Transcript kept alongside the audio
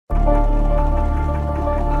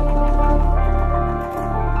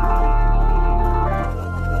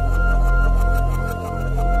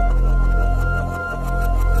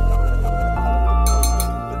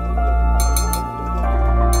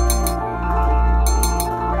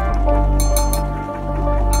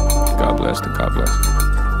bless, to God bless.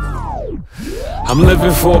 I'm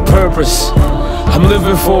living for a purpose. I'm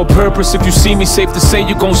living for a purpose. If you see me, safe to say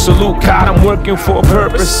you gon' salute God. I'm working for a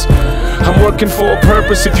purpose. I'm working for a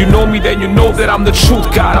purpose. If you know me, then you know that I'm the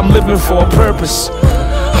truth, God. I'm living for a purpose.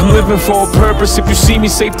 I'm living for a purpose. If you see me,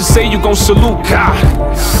 safe to say you gon' salute God.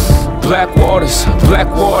 Black waters,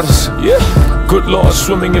 yeah. Good Lord,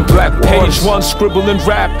 swimming in black waters. Page 1, scribble and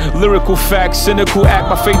rap, lyrical facts, cynical act,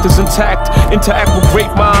 my faith is intact. Interact with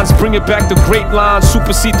great minds, bring it back to great lines,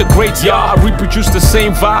 supersede the greats, yeah. I reproduce the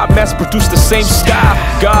same vibe, mass produce the same style.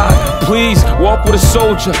 God, please, walk with a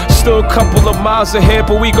soldier. Still a couple of miles ahead,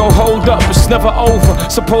 but we gon' hold up, it's never over.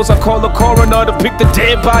 Suppose I call the coroner to pick the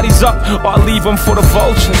dead bodies up, or I leave them for the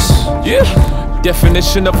vultures, yeah.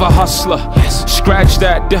 Definition of a hustler, scratch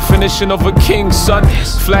that. Definition of a king, son.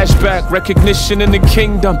 Flashback, recognition in the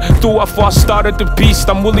kingdom. Through how far I started the beast,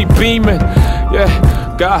 I'm Willie beaming.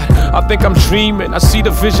 Yeah, God, I think I'm dreaming. I see the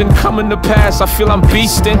vision coming to pass, I feel I'm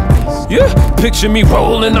beasting. Yeah, picture me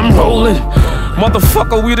rolling, I'm rolling.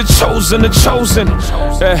 Motherfucker, we the chosen, the chosen.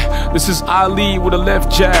 This is Ali with a left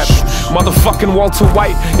jab. Motherfucking Walter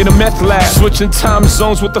White in a meth lab. Switching time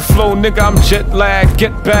zones with the flow, nigga, I'm jet lag.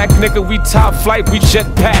 Get back, nigga, we top flight, we jet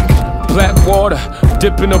pack. Black water,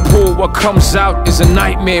 dip in the pool, what comes out is a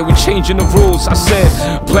nightmare, we changing the rules. I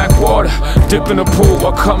said, black water, dip in the pool,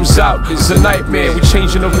 what comes out is a nightmare, we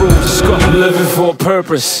changing the rules. I'm living for a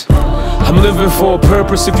purpose. I'm living for a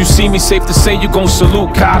purpose. If you see me, safe to say you gon'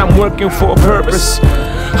 salute God. I'm working for a purpose.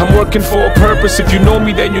 I'm working for a purpose. If you know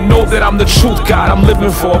me, then you know that I'm the truth, God. I'm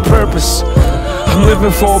living for a purpose. I'm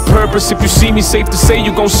living for a purpose. If you see me, safe to say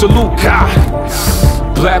you gon' salute God.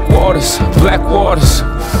 Black waters,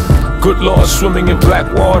 good Lord, swimming in black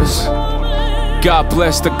waters. God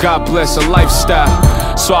bless, a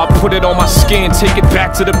lifestyle. So I put it on my skin, take it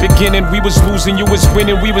back to the beginning. We was losing, you was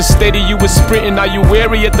winning. We was steady, you was sprinting. Now you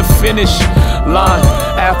weary at the finish line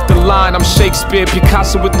after line. I'm Shakespeare,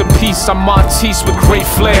 Picasso with the piece. I'm Matisse with great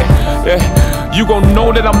flair. Yeah, you gon'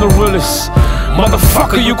 know that I'm the realest.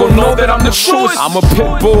 Motherfucker, you gon' know that I'm the truest. I'm a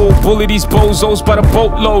pit bull, bully these bozos by the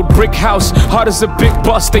boatload. Brick house, hard as a big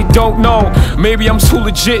bus, they don't know. Maybe I'm too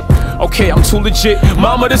legit, okay, I'm too legit.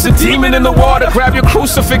 Mama, there's a demon in the water, grab your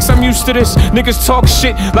crucifix, I'm used to this. Niggas talk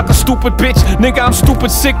shit like a stupid bitch. Nigga, I'm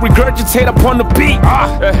stupid sick, regurgitate upon the beat.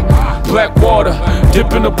 Black water,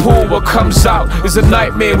 dip in the pool, what comes out is a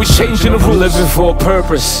nightmare, we changing the rules. I'm living for a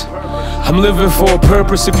purpose. I'm living for a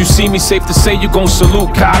purpose. If you see me, safe to say you gon'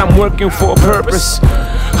 salute God. I'm working for a purpose.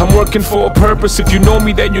 I'm working for a purpose. If you know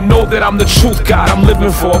me, then you know that I'm the truth, God. I'm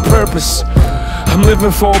living for a purpose. I'm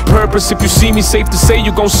living for a purpose. If you see me, safe to say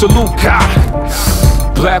you gon' salute God.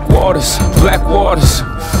 Black waters,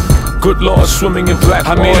 good Lord, swimming in black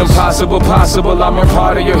waters. I made impossible possible, I'm a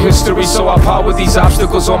part of your history. So I power these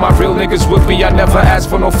obstacles, all my real niggas with me. I never ask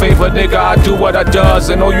for no favor, nigga, I do what I does.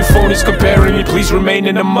 And all you phonies comparing me, please remain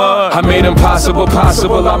in the mud. I made impossible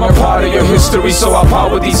possible, I'm a part of your history. So I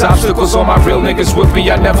power these obstacles, all my real niggas with me.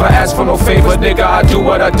 I never ask for no favor, nigga, I do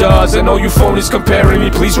what I does. And all you phonies comparing me,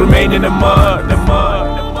 please remain in the mud.